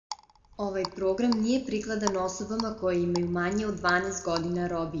Ovaj program nije prikladan osobama koje imaju manje od 12 godina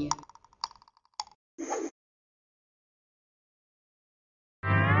robije.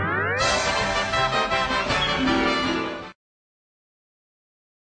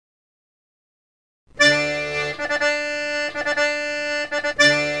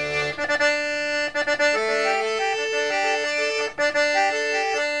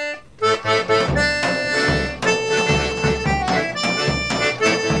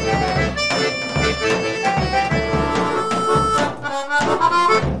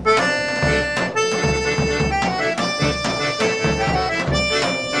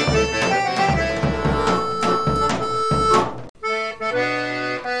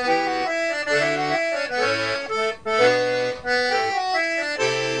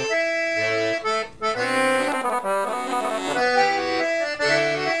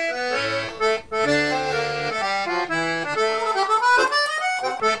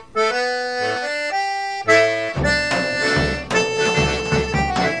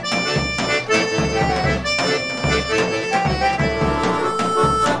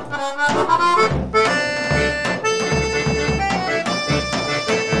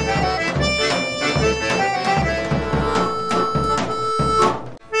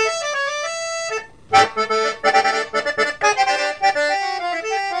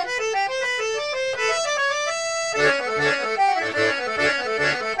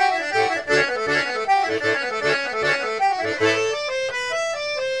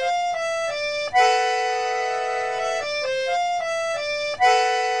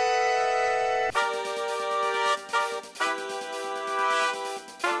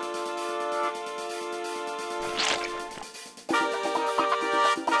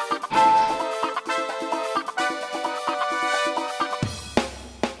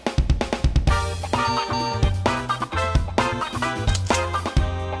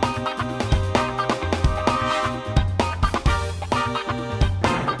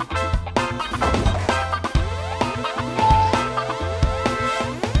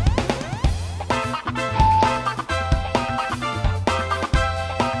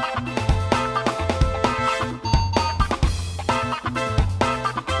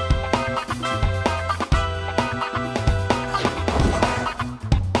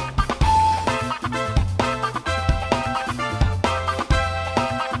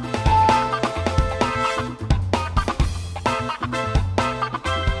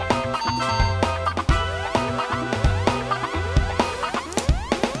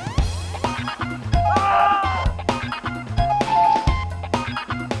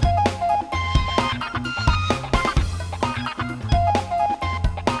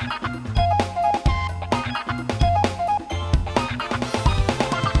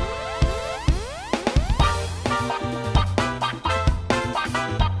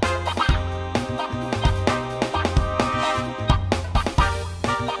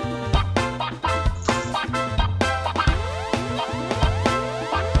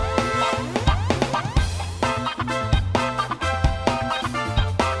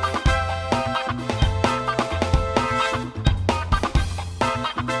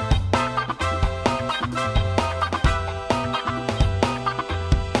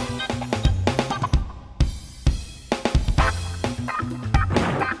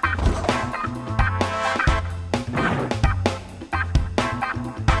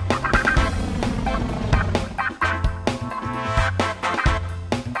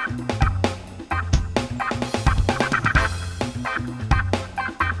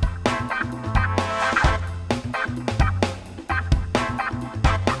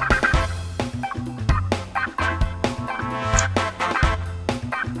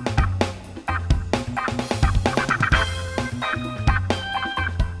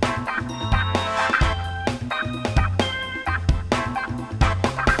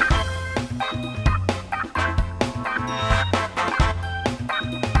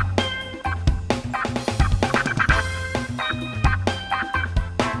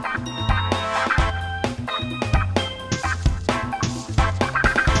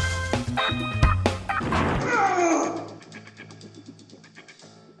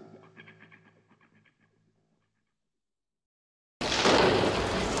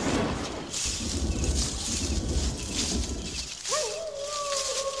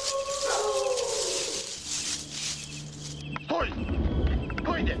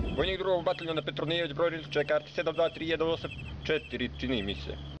 Vojnik drugog bataljona Petronijević, broj rizične karte 723-184, čini mi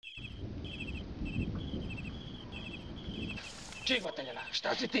se. Čijeg bataljona?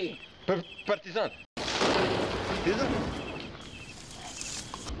 Šta si ti? Partizan. Partizan?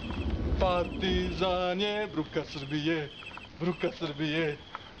 Partizan je bruka Srbije,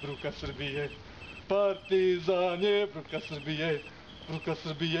 bruka Srbije. Partizan je bruka Srbije, bruka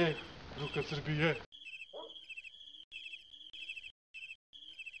Srbije, bruka Srbije.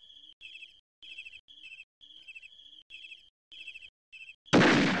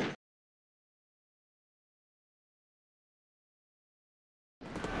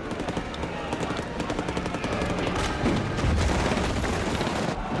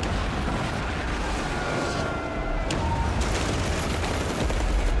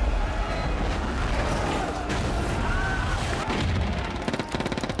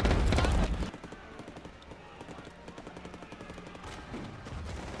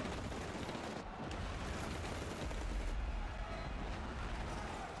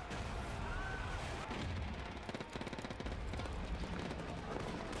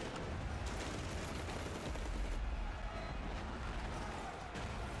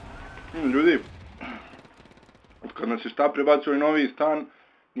 Ljudi, od kad nas je štab prebacio novi stan,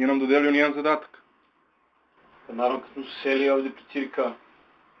 nije nam dodelio nijedan zadatak. Pa naravno kad smo se seli ovde pre cirka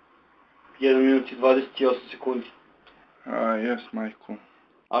 1 minut i 28 sekundi. Jes, majko.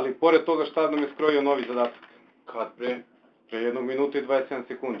 Ali pored toga štab nam je skrojio novi zadatak. Kad pre? Pre 1 minuta i 27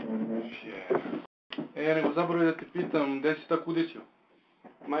 sekundi. Nego zaboravim da te pitam, gde si tako udećio?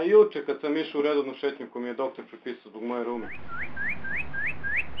 Ma juče kad sam išao u redovnu šetnju koju mi je doktor prepisao zbog moje rume.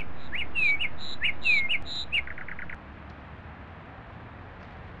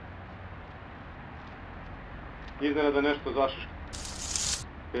 Iznenada nešto zašuška.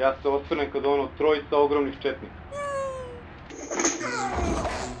 Ja se osvrnem kada ono trojica ogromnih četnika.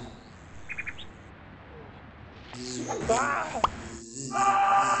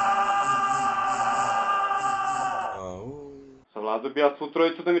 Savladao bi ja svu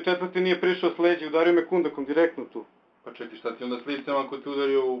trojicu da mi četvrti nije prišao s leđa i udario me kundakom direktno tu. Pa čekaj, šta ti onda s licem ako te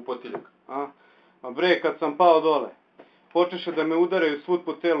udario u potiljak? A bre, kad sam pao dole, počeše da me udaraju svud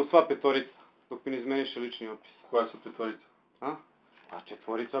po telu sva petorica, dok mi ne izmeniše lični opis. Koja su petorica? A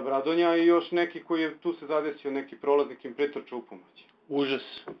četvorica Bradonja i još neki koji je tu se zadesio, neki prolaznik im pritrčao u pomoć. Užas.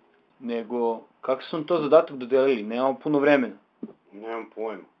 Nego, kako su vam to zadatak dodelili? Nemamo puno vremena. Nemam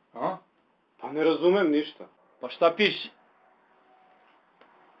pojma. Pa ne razumem ništa. Pa šta piše?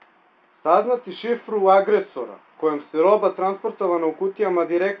 Saznati šifru agresora, kojom se roba transportovana u kutijama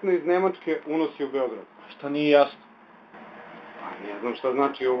direktno iz Nemačke unosi u Beograd. Šta nije jasno? Pa ne znam šta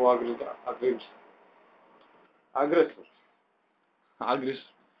znači ovo agresor. Agresor.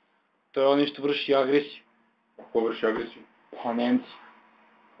 To je oni što vrši agresiju. Ko vrši agresiju? Pa Nemci.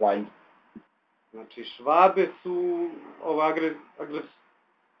 Valjda. Znači Švabe su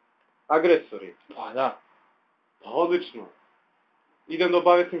agresori. Pa da. Pa odlično. Idem da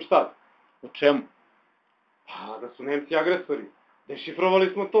obavestim štab. O čemu? Pa da su Nemci agresori. Dešifrovali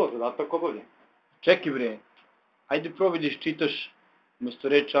smo to, zadatak obavljen. Čekaj bre. Ajde probaj da iščitaš umesto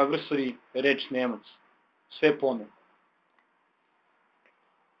reč agresori, reč Nemac. Sve ponovno.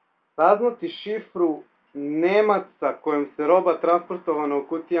 Saznati šifru Nemaca kojom se roba transportovana u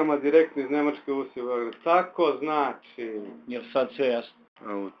kutijama direktno iz Nemačke unosi u Beograd. Tako znači... Jel sad sve jasno?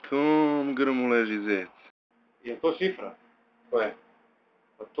 A u tom grmu leži zec. Je to šifra? To je.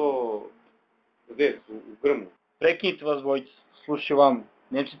 Pa to... zec u grmu. Prekinite vas dvojica. Slušaj vam.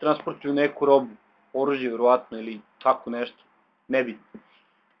 Nemci transportuju neku robu. Oružje, verovatno, ili tako nešto. Nebitno.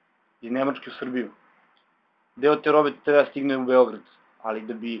 Iz Nemačke u Srbiju. Deo te robe treba stigne u Beograd. Ali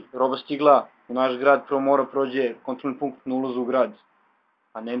da bi roba stigla u naš grad, prvo mora prođe kontrolni punkt na ulazu u grad.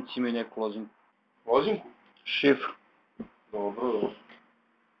 A Nemci imaju neku lozinku. Lozinku? Šifru. Dobro.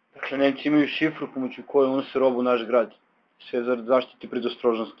 Dakle, Nemci imaju šifru pomoću koje unose robu u naš grad. Sve zarad zaštite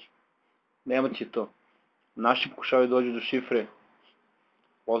predostrožnosti. Nemac je to. Naši pokušavaju dođu do šifre,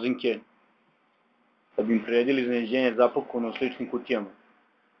 lozinke, da bi im priredili iznenađenje zapakovano u sličnim kutijama.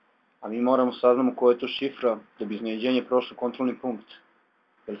 A mi moramo saznamo koja je to šifra da bi iznenađenje prošlo kontrolni punkt.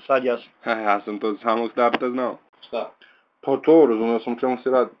 Je li sad jasno? Ja sam to od samog starta znao. Šta? Pa to, razumio sam o čemu se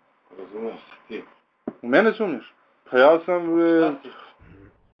radi. Razumio se ti. U mene sumnjaš? Pa ja sam...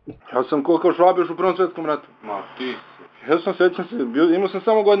 Ja sam kao Švabe još u Prvom svjetskom ratu. Ma ti si. Ja sam, sećam se, imao sam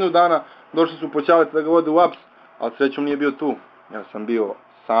samo godinu dana, došli su poćaliti da ga vode u aps, ali srećom nije bio tu. Ja sam bio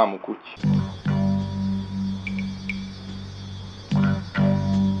sam u kući.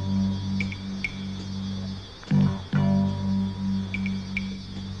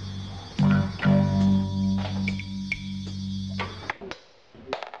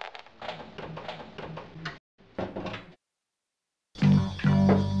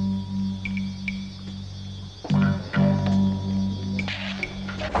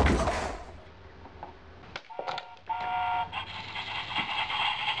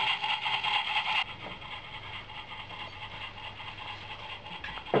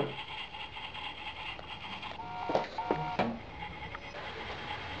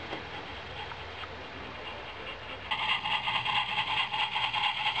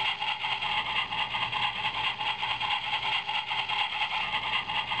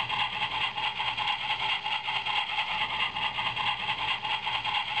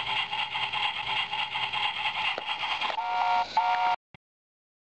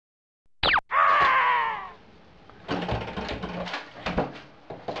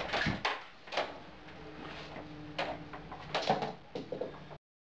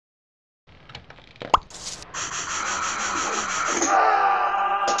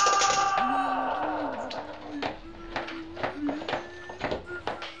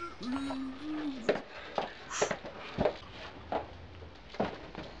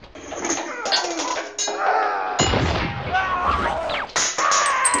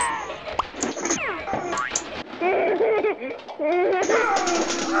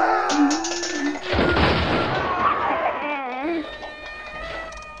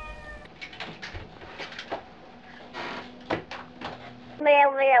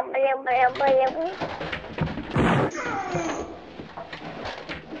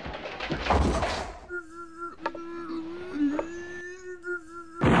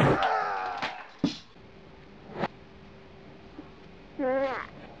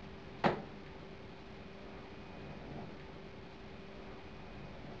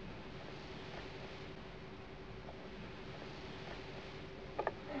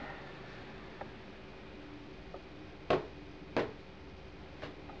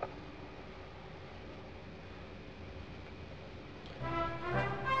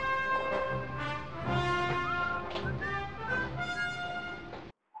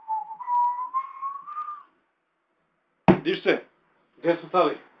 Di ste? Gdje smo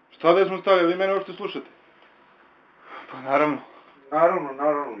stali? Šta gde smo stali, vi mene uopšte slušate? Pa naravno. Naravno,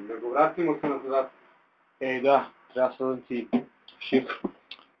 nego vratimo se na zadatak. Ej da, treba sad ti šifru.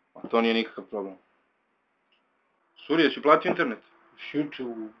 Pa to nije nikakav problem. Suri, jesi platio internet? Juče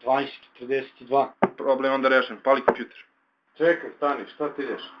u 12:42. Problem onda rešen, pali kompjuter. Čekaj, stani, šta ti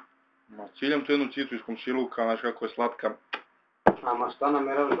ideš? Ma ciljam tu jednu cicu iz komšiluka, znaš kako je slatka. Ma šta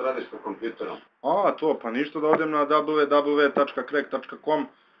nameravaš da radiš sa kompjuterom? A, to, pa ništa da odem na www.crack.com.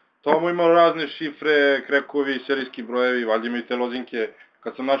 Tamo ima razne šifre, krekovi, serijski brojevi, valjda imaju te lozinke.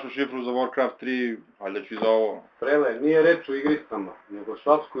 Kad sam našao šifru za Warcraft 3, valjda ću i za ovo. Prele, nije reč o igricama, nego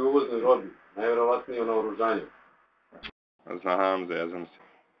šapskoj uvoznoj robi, najverovatnije o naoružanju. Znam, zezam se.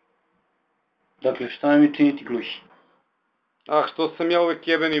 Dakle, šta mi činiti gluši? Ah, što sam ja uvek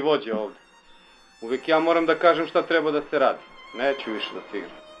jebeni vođa ovde. Uvek ja moram da kažem šta treba da se radi. Neću više da se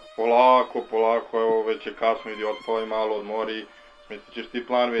igram. Polako, evo već je kasno, idi otpavaj malo, odmori. Smislit ćeš ti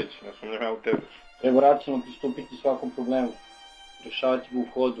plan već, ne sumnjam ja u tebe. Treba racionalno pristupiti svakom problemu. Rešavati ga u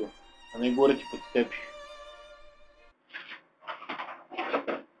hodu, a ne gurati pod tepih.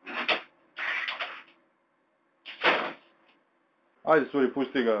 Ajde, Suri,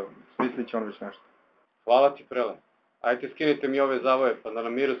 pusti ga, smislit će on već nešto. Hvala ti, Prele. Ajde skinite mi ove zavoje, pa da na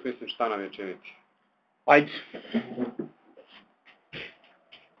miru smislim šta nam je činiti. Ajde.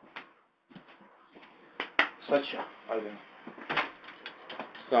 Sad ću ja, ajde.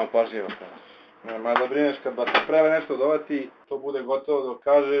 Samo pažljivo, Prele. Nema da brineš, kad ba te Prele nešto dovati, to bude gotovo dok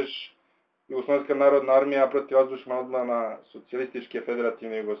kažeš Jugoslovenska narodna armija protiv vazdušna odbrana Socijalističke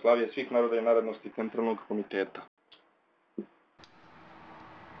federativne Jugoslavije svih naroda i narodnosti Centralnog komiteta.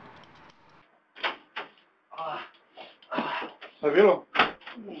 Šta je bilo?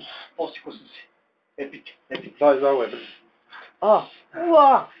 Posikao sam se. Epite. Daj za ovo je.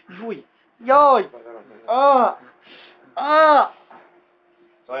 Juj, joj,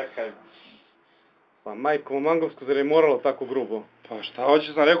 Čekaj. Pa majko, Mangovsko, zar je moralo tako grubo? Pa šta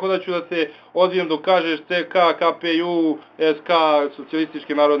hoćeš, sam rekao da ću da te odvijem dok kažeš TK, KPU, SK,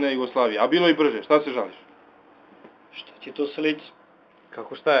 Socijalističke narodne Jugoslavije. A bilo i brže, šta se žališ? šta će to se liči?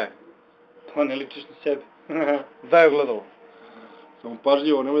 Kako šta je? Pa ne ličiš na sebe. Daj ogledalo. Samo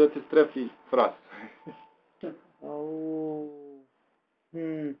pažljivo, nemoj da te strefi fras.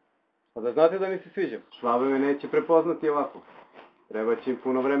 Pa da znate da mi se sviđam. Švabe me neće prepoznati ovako. Treba će im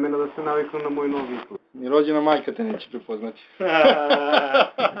puno vremena da se naviknu na moj novi izgled. Ni rođena majka te neće prepoznati.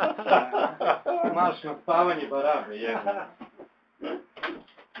 Maš na spavanje barabe, jedno.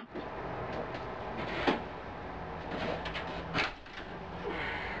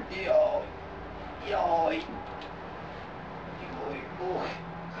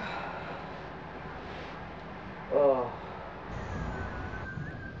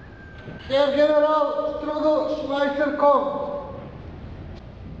 Herr General Strudel Schmeisser kommt.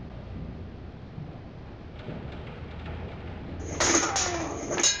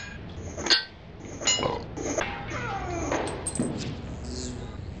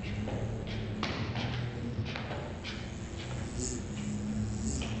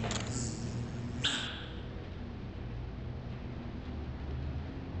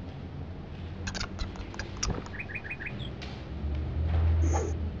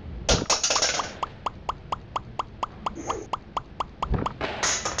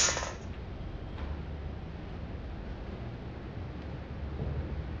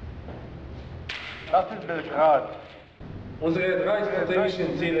 Das ist Belgrad. Unsere drei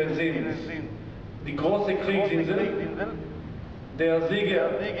strategischen Ziele sind die große Kriegsinsel, der Sieger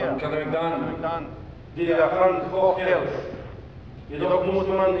am Kanadan, der Hand hochhält. Jedoch muss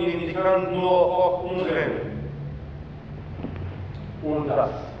man ihn die Hand nur hoch umdrehen. Und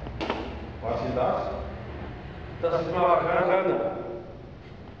das. Was ist das? Das ist Marko.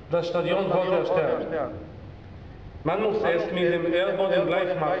 Das Stadion von der Stern. Man muss es mit dem Erdboden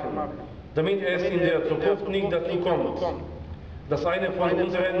gleich machen, damit es in der Zukunft nicht dazu kommt, dass eine von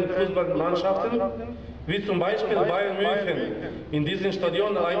unseren Fußballmannschaften, wie zum Beispiel Bayern München, in diesem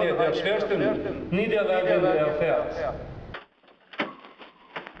Stadion eine der schwersten Niederlagen erfährt.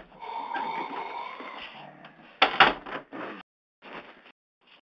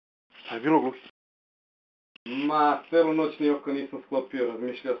 A je bilo gluhi? Ma, celu noć ni oko nisam sklopio,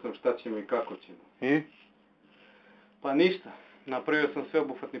 razmišljao sam šta ćemo i kako ćemo. I? Pa ništa, napravio sam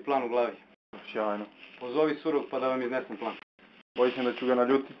sveobuhvatni plan u glavi. Sjajno. Pozovi surog pa da vam iznesem plan. Bojim se da ću ga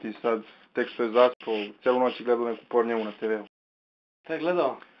naljutiti sad, tek što je zaspao, celu noć je gledao neku pornjevu na TV-u. Šta je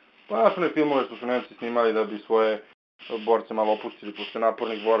gledao? Pa one filmove što su Nemci snimali da bi svoje borce malo opustili posle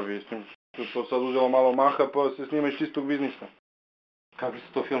napornih borbi, s tim to sad uzelo malo maha pa se snima iz čistog biznisa. Kakvi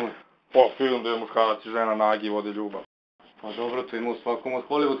su to filmove? Pa film da je muškarac i žena nagi vode ljubav. Pa dobro, to ima u svakom od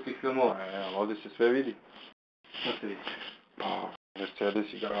hollywoodskih filmova. Ali ovdje se sve vidi. Šta se vidi? Pa,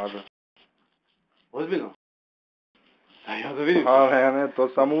 Mercedes i garaža. Ozbiljno? A ja da vidim. A ne, to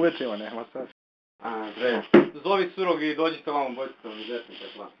samo uvečima, nema sad. A, zre. Zovi surog i dođite vam, bojite vam iznesem taj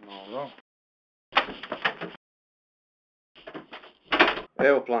plan. Dobro.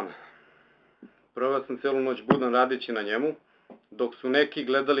 Evo plana. Proveo sam celu noć budan radići na njemu, dok su neki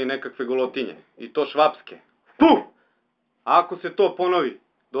gledali nekakve golotinje. I to švapske. Puh! Ako se to ponovi,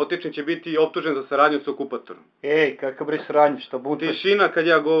 dotični će biti optužen za saradnju s okupatorom. Ej, kakav bre saradnju, šta buta? Tišina kad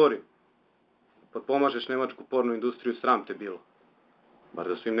ja govorim. Potpomažeš nemačku pornu industriju, sram te bilo. Bar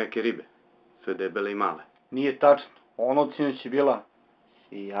da su im neke ribe. Sve debele i male. Nije tačno. Ono od sinoć je bila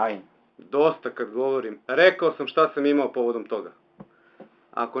sjajna. Dosta kad govorim. Rekao sam šta sam imao povodom toga.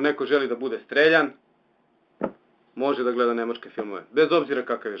 Ako neko želi da bude streljan, može da gleda nemačke filmove. Bez obzira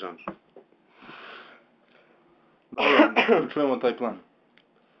kakav je žanr. Dobro, čujemo taj plan.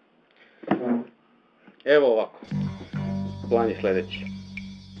 Evo ovako. Plan je sledeći.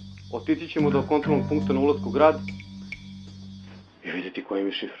 Otići ćemo do kontrolnog punkta na ulasku u grad i vidjeti koja im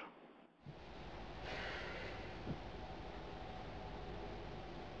je šifra.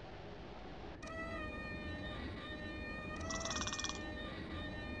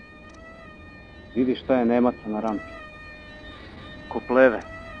 Vidi šta je Nemaca na rampi. Ko pleve.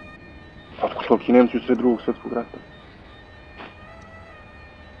 Ako toliki Nemci u sred drugog svjetskog rata.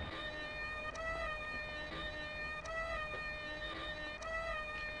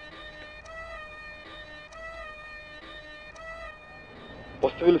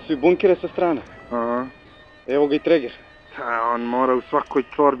 Postavili su i bunkere sa strane. Aha. Evo ga i treger. On mora u svakoj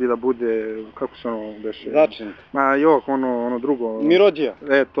čorbi da bude, kako se ono beše? Začin. Ma jok, ono drugo. Mirodija.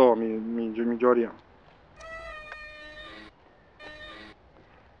 To, Miđorija.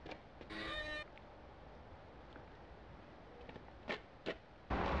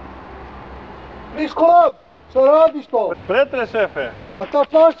 Friškolab, šta radiš to? Pretre, šefe. A ta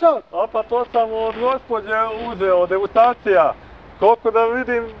flaša? A pa to sam od gospođe uzeo, degustacija. Koliko da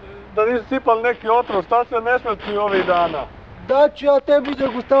vidim da nisu sipali neki otrov, šta se ne smrti ovih dana? Daću ja tebi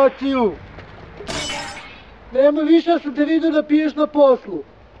degustaciju. Nema više sam te vidio da piješ na poslu.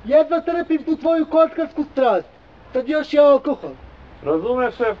 Jedva trpim tu tvoju kockarsku strast. Sad još i alkohol.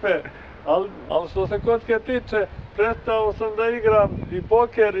 Razumeš, šefe, ali što se kocke tiče, prestao sam da igram i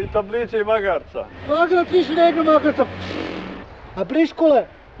poker, i tabliće, i magarca. Magarac više ne igra magarca. A briškole?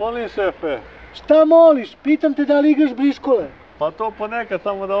 Molim, šefe. Šta moliš? Pitam te da li igraš briškole. Pa to ponekad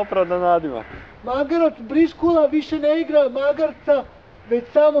samo da opravda nadimak. Magarac briškula više ne igra magarca, već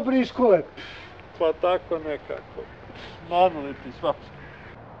samo briškole. Pa tako nekako. Manuli ti švapsko.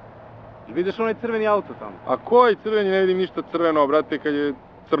 Vidiš onaj crveni auto tamo? A koji crveni, ne vidim ništa crveno, brate, kad je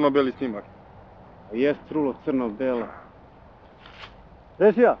crno-beli snimak. Jest trulo crno-bela.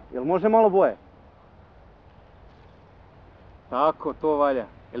 Rešija, jel može malo boje? Tako, to valja.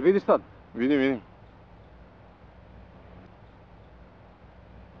 Jel vidiš sad? Vidim.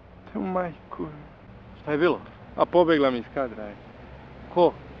 Te majku. Šta je bilo? A pobegla mi iz kadra, je.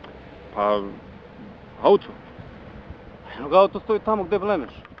 Ko? Pa, auto. Jednog auto stoji tamo gde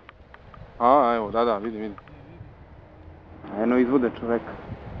blemeš. A, evo, da, vidim. Eno izvode čoveka.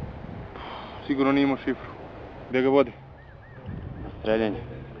 Sigurno nije imao šifru. Gde ga vode? Na streljanje.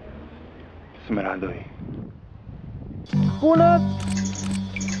 Smradovi. Punac!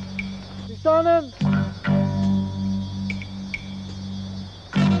 Pisanem!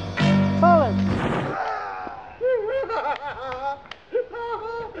 Palec!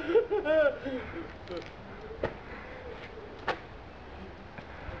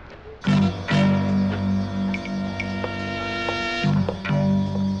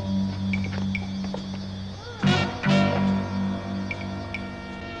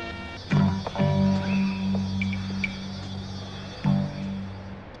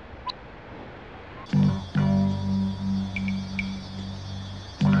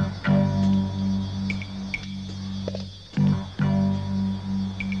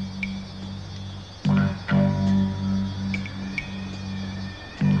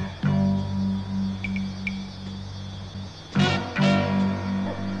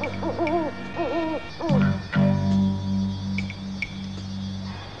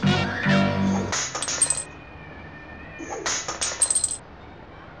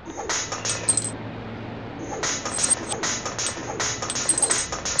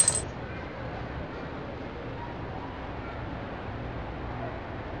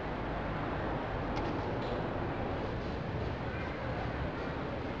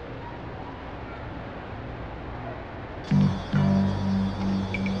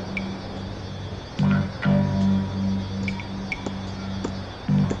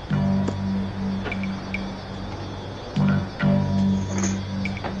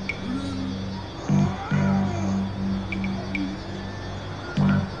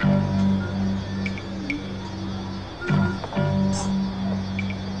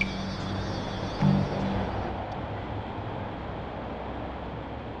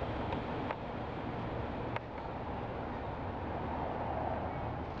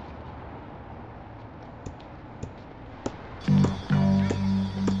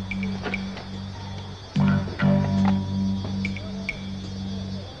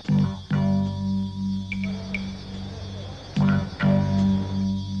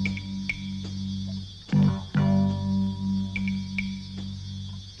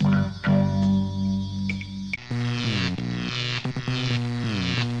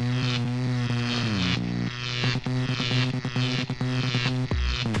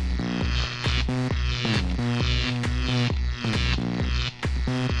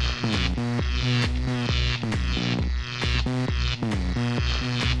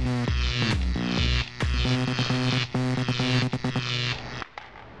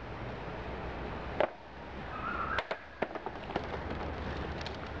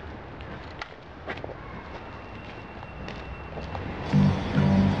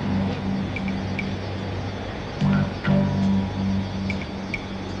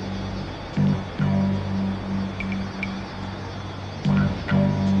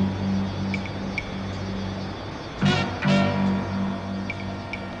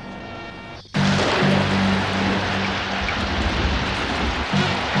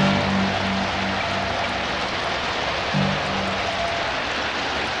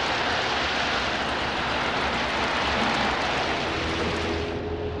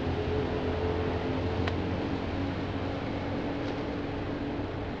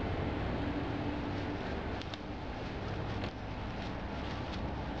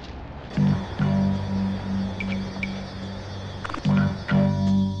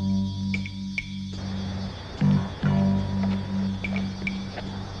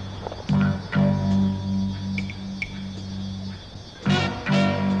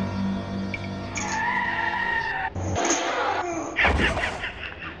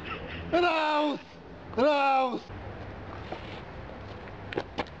 Raus! Raus!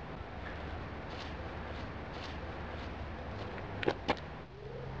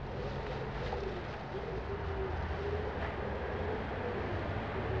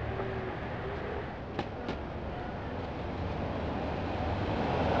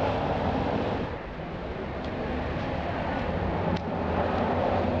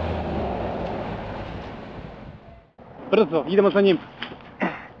 Brzo, idemo za njim.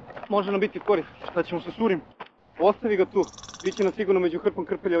 Može nam biti korist. Šta ćemo sa Surim? Ostavi ga tu. Biće nam sigurno među hrpom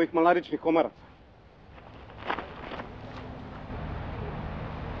krpelja ovih malaričnih komaraca.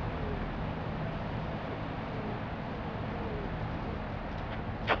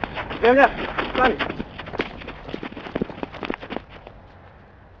 Zemlja, stani!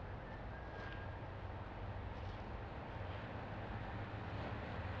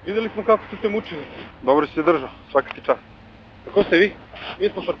 Vidjeli smo kako su te mučili. Dobro si se držao, svaka ti čast. Kako ste vi? Mi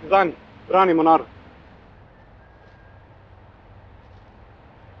smo partizani, branimo narod.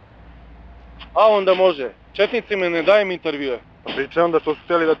 A onda može. Četnicima ne dajem intervjue. Pa pričaj onda što su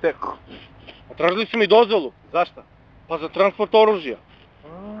htjeli da te... A tražili su mi dozvolu. Zašta? Pa za transport oružja.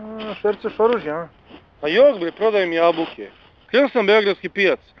 Šverceš oružje, a? Pa jok bre, prodajem jabuke. Krenuo sam beogradski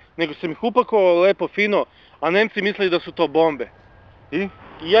pijac, nego sam ih upakovao lepo fino, a Nemci mislili da su to bombe. I?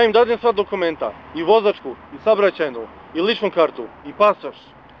 I ja im dadem sva dokumenta, i vozačku, i saobraćajnu, i ličnu kartu, i pasoš.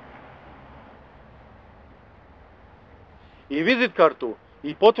 I vizit kartu,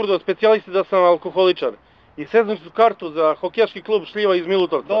 i potvrdu od specijalisti da sam alkoholičar, i sezonsku kartu za hokejaški klub Šljiva iz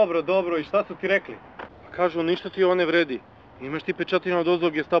Milutovca. Dobro, i šta su ti rekli? Kažu, ništa ti ovo ne vredi. Imaš ti pečatinu od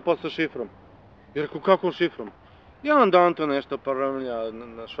ozog gestapa sa šifrom. I reku, kakvom šifrom? Jedan dan to nešto paramlja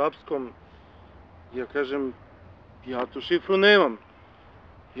na švapskom. Ja kažem, ja tu šifru nemam.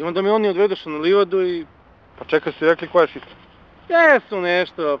 I onda me oni odvedoše na livadu i... Pa čekaj, si rekli koja je šifra? Jesu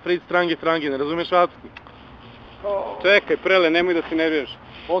nešto, Fritz Frangi, ne razumiješ švapski? Čekaj, Prele, nemoj da se nerviraš.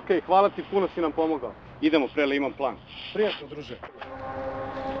 Okej, hvala ti, puno si nam pomogao. Idemo, Prele, imam plan. Prijatno, druže.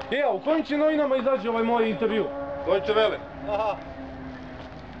 A u kojim će novinama izađe ovaj moj intervju? Deutsche Welle. Aha.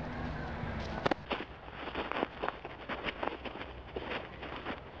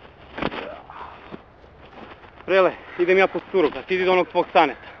 Prele, idem ja po Suru, a ti idi do onog svog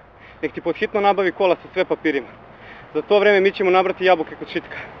staneta. Nek ti podhitno nabavi kola sa sve papirima. Za to vreme mi ćemo nabrati jabuke kod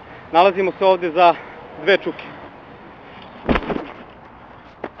Šitka. Nalazimo se ovde za 2 čuke.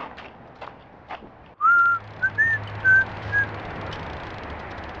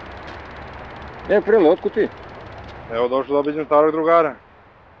 Prele, otkud ti? Evo došlo da obiđem starog drugara.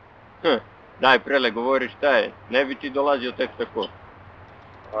 Daj Prele, govori šta je, ne bi ti dolazio tek tako.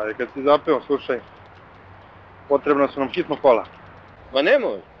 Ajde, kad si zapeo, slušaj. Potrebno su nam hitno kola. Ma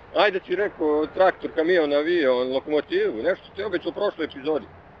nemoj, ajde ti rekao traktor, kamion, avion, lokomotivu, nešto ti obećao u prošloj epizodi.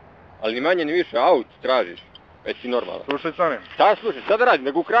 Ali ni manje ni više, aut tražiš, već si normalan. Slušaj, Cane. Šta slušaj, šta da radim,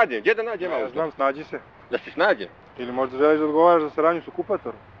 nego ukradem, gdje da nađem auto? Ja znam, snađi se. Da se snađem? Ili možda želiš da odgovaraš za saradnju s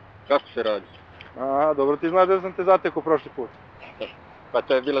okupatorom? Kako se radi? Aha, dobro ti znaš da sam te zatekao prošli put. Pa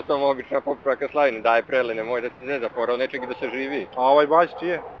to je bila samo obična popravka Slavine, daj Prele, nemoj da se zeza, morao nečeg da se živi. A ovaj bać čiji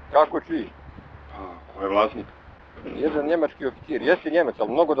je? Kako čiji? Ko je vlasnik? Jedan njemački oficir, jesi Njemac,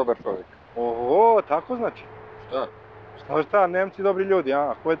 ali mnogo dobar čovjek. Oho, tako znači? Šta? Šta, Nemci dobri ljudi,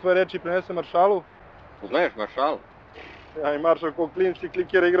 a? Koje tvoje reči prenese maršalu? Poznaješ maršal? Ja i maršal kog klinci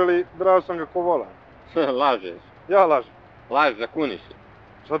klikera igrali, drao sam ga ko vola. Lažeš. Ja lažem. Laž, zakuni se.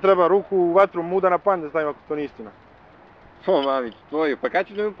 Šta treba, ruku u vatru muda na panj da stavim ako to nije istina? O, mamić, tvoju, pa kad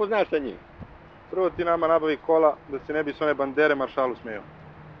ćeš da me upoznaš sa njim? Prvo ti nama nabavi kola da se ne bi s one bandere maršalu smijao.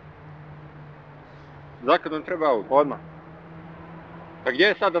 Zakad nam treba auto? Odmah. Pa gdje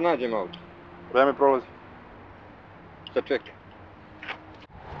je sad da nađem auto? Vreme prolazi. Šta čekaj?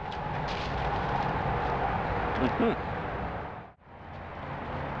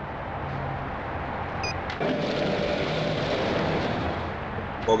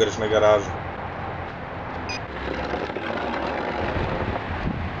 Pogrešna garaža.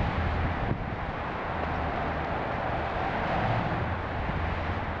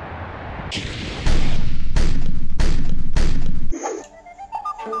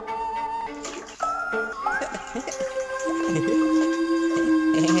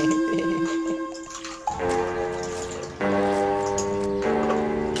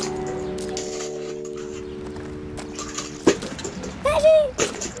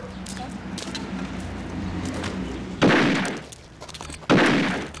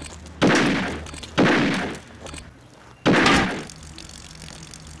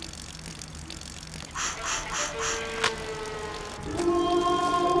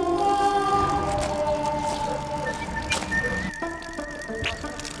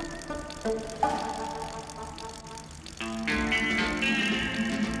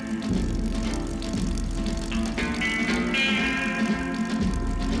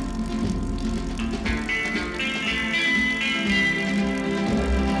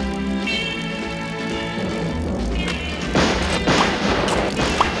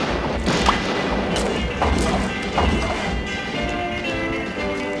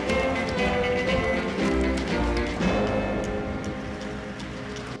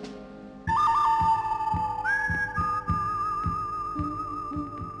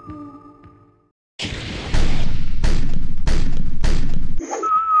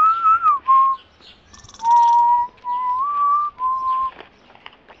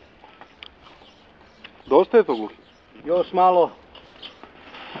 Dosta je to, gluhi? Još malo.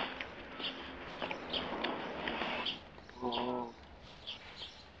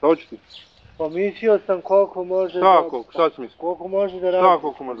 Šta hoćeš ti? Pa mislio sam koliko može Šta koliko, šta si mislio? Koliko može da Šta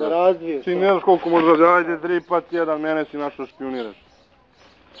koliko može da razvije. Ti ne znaš koliko može da razvije, ajde 3 pa tjedan, mene si našao špioniraš.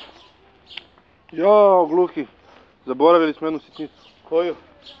 Jao, gluhi, zaboravili smo jednu sitnicu. Koju?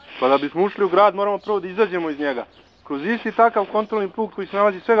 Pa da bismo ušli u grad moramo prvo da izađemo iz njega. Kroz isti takav kontrolni punkt koji se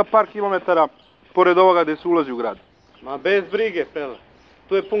nalazi svega par kilometara pored ovoga gdje se ulazi u grad. Ma bez brige, Pele.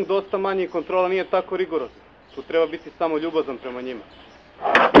 Tu je punkt dosta manji i kontrola nije tako rigorozna. Tu treba biti samo ljubazan prema njima.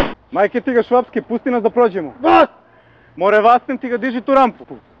 Majke ti ga švapske, pusti nas da prođemo. More vasem ti ga, diži tu rampu.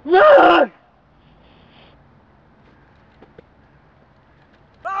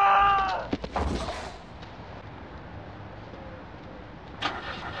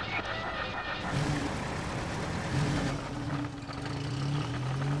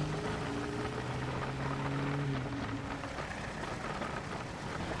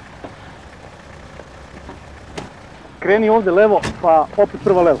 Kreni ovdje levo, pa opet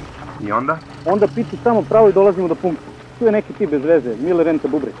prva levo. I onda? Onda pici samo pravo i dolazimo do punkta. Tu je neki tip bez veze, Mile Renta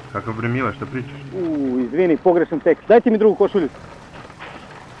Bubre. Kakav bre Mile, šta pričaš? Izvini, pogrešan tekst. Dajte mi drugu košuljicu.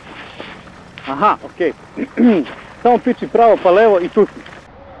 Aha, okej. Samo piči pravo pa levo i tu si.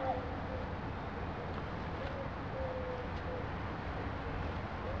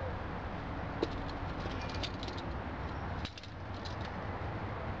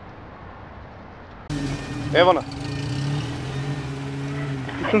 Evo nas.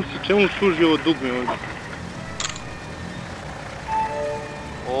 Pitam se čemu služi ovo dugme ovdje.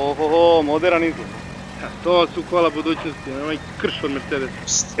 Ohoho, moderan izgled. To su kola budućnosti, nemoj krš od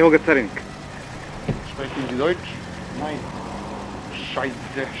Mercedes. Evo ga carinik. Sprechen Sie Deutsch? Nein.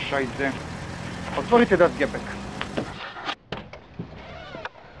 Scheiße, scheiße. Otvorite das Gepäck.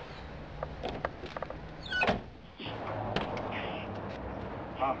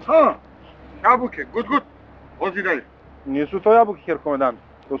 Aha! Jabuke, gut, gut. Vozi dalje. Nisu to jabuke, herr komandant.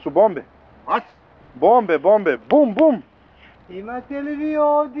 To su bombe. Was? Bombe, bombe, bum, bum. Imate li vi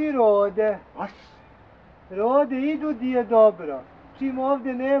ovdje rode? Was? Rode idu di je dobro. Čim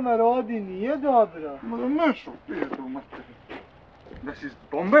ovdje nema rodi nije dobro. Ma nešto, prijatelj, mater. Das ist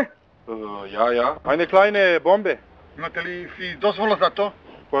Bombe? Ja. Eine kleine bombe. Imate li vi dozvola za to?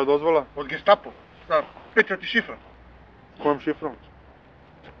 Koja dozvola? Od Gestapo. Sa pečati šifra. Kojom šifrom?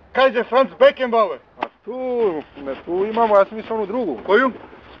 Kaiser Franz Beckenbauer. A tu imamo, ja sam mislio onu drugu. Koju?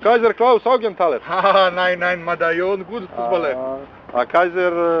 Kaiser Klaus Augenthaler. Haha, nein, mada je on good futbaler. A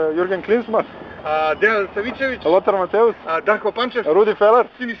Kaiser Jürgen Klinsmann. A Del Savičević. Lothar Matthäus. A Darko Pančev. Rudi Feller.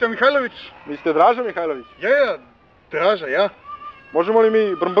 Siniša Mihajlović. Vi ste Draža Mihajlović? Ja, Draža, ja. Možemo li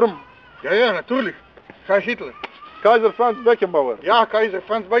mi brum brum? Ja, natürlich. Heil Hitler. Kaiser Franz Beckenbauer. Ja, Kaiser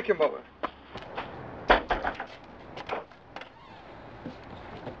Franz Beckenbauer.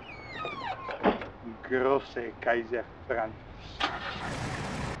 Grosse Kaiser Franz.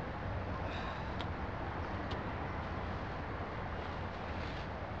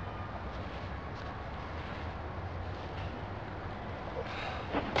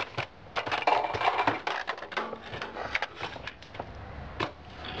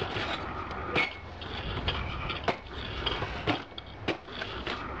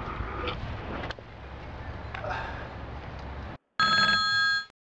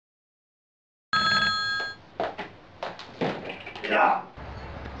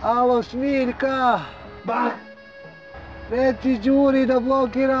 Alo, Šmiljka! Bah! Reci Đuri da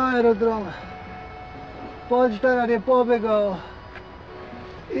blokira aerodrom. Podstanar je pobegao.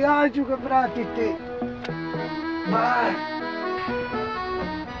 Ja ću ga pratiti. Bah!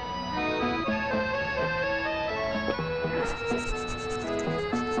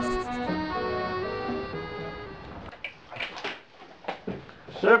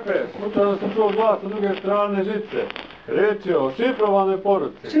 Šefe, slučajno sam čuo glas sa druge strane žice. Riječ je o šifrovanoj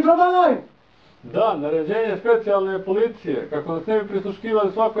poruci. Šifrovanoj! Da, naređenje specijalne policije, kako nas ne bi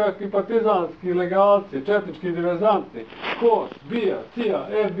prisluškivali svakojaki partizanski ilegalci, četnički diverzanti, KOS, BIA, CIA,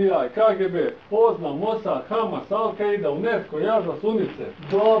 FBI, KGB, OZNA, Mossad, Hamas, Al-Qaida, UNESCO, Jaza, Sunice.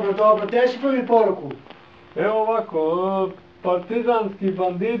 Dobro, dešifruj mi poruku. Evo ovako, partizanski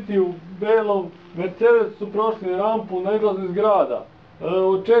banditi u belom Mercedesu su prošli rampu na izlazu iz grada.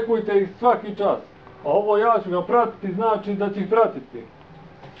 Očekujte ih svaki čas. A ovo ja ću ga pratiti, znači da ću ih pratiti.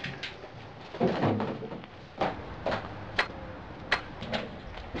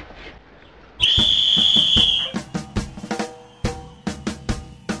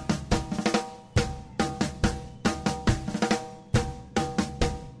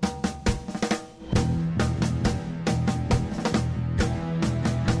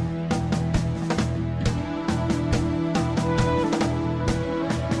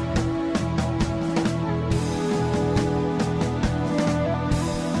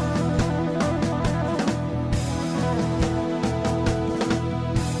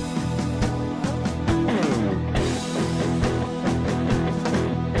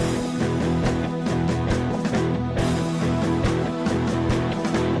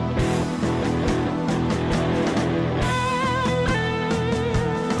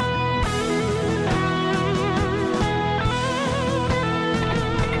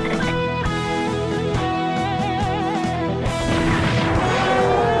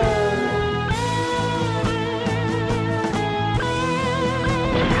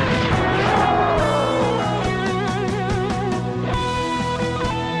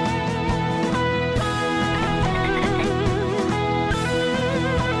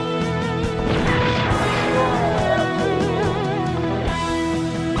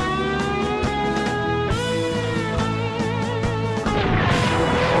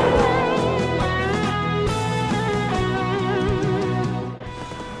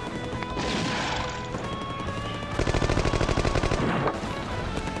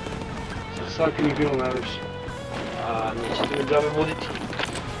 Svaki mi bilo najlepše. A nećete mi džabe voditi.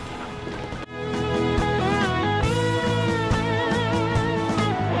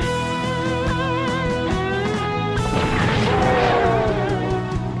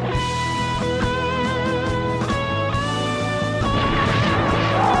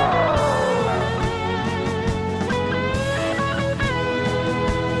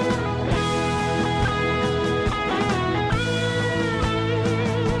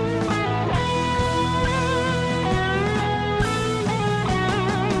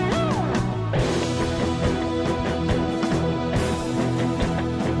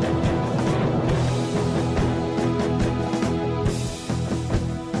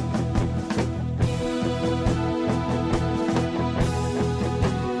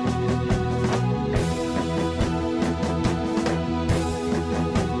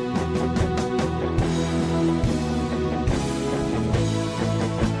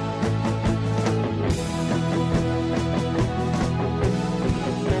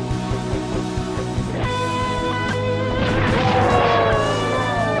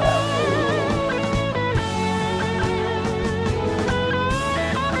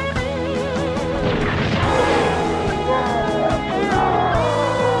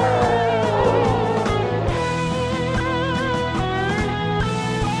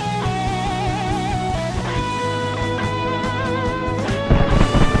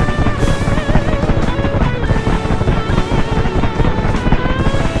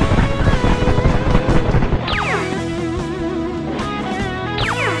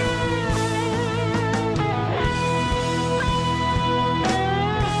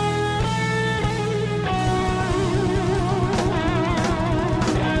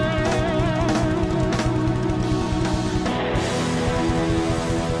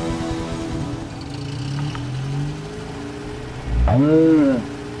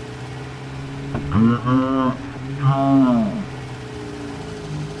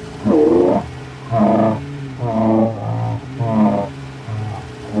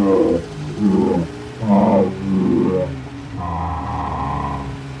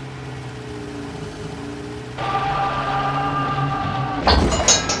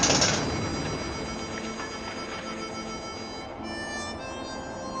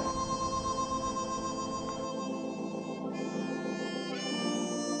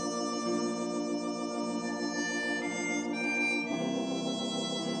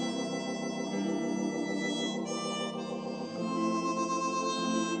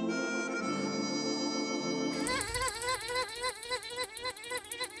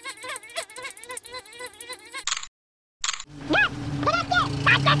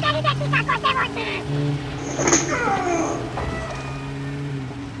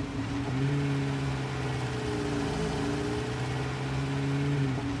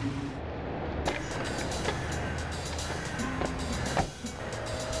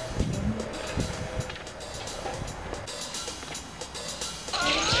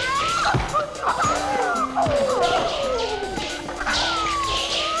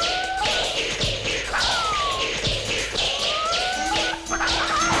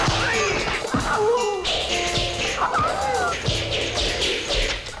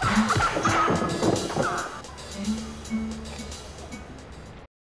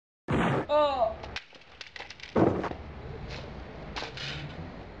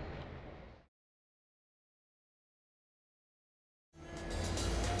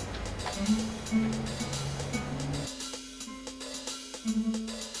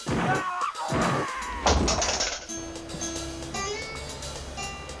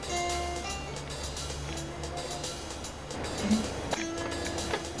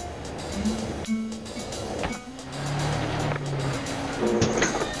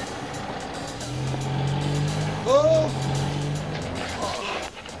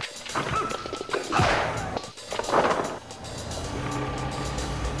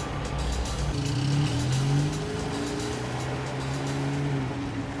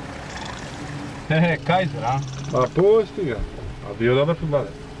 Kajzer, a? Pa pusti ga. A bio dobar fudbaler.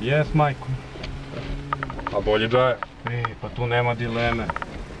 Jes, majko. A bolji Džaja. Pa tu nema dileme.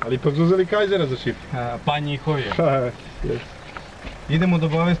 Ali ipak su uzeli Kajzera za Šifru. Pa njihovi je. Jes. Idemo da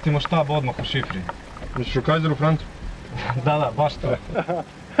obavestimo štab odmah o Šifri. Misliš o Kajzeru Francu? Da, baš to.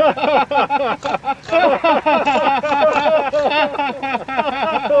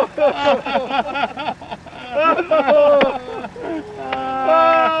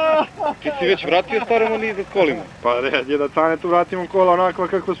 Ti si već vratio starom nizu s kolima? Pa red je da Canetu vratimo kola onakva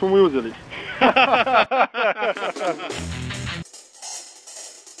kako smo mu i uzeli.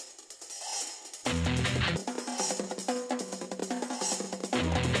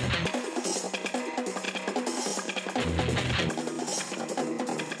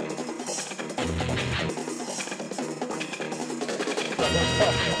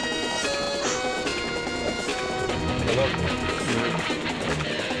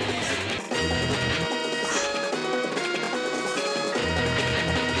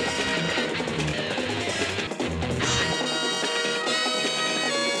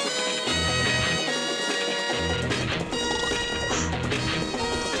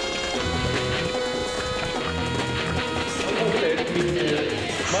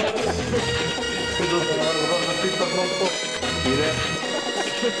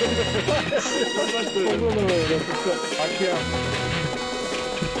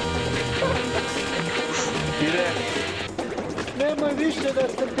 Nemoj više da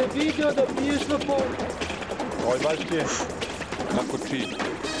sam te vidio da piješ na polu. Oj, baš ti je. Kako čiji.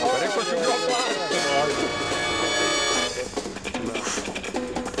 Rekao ću ga.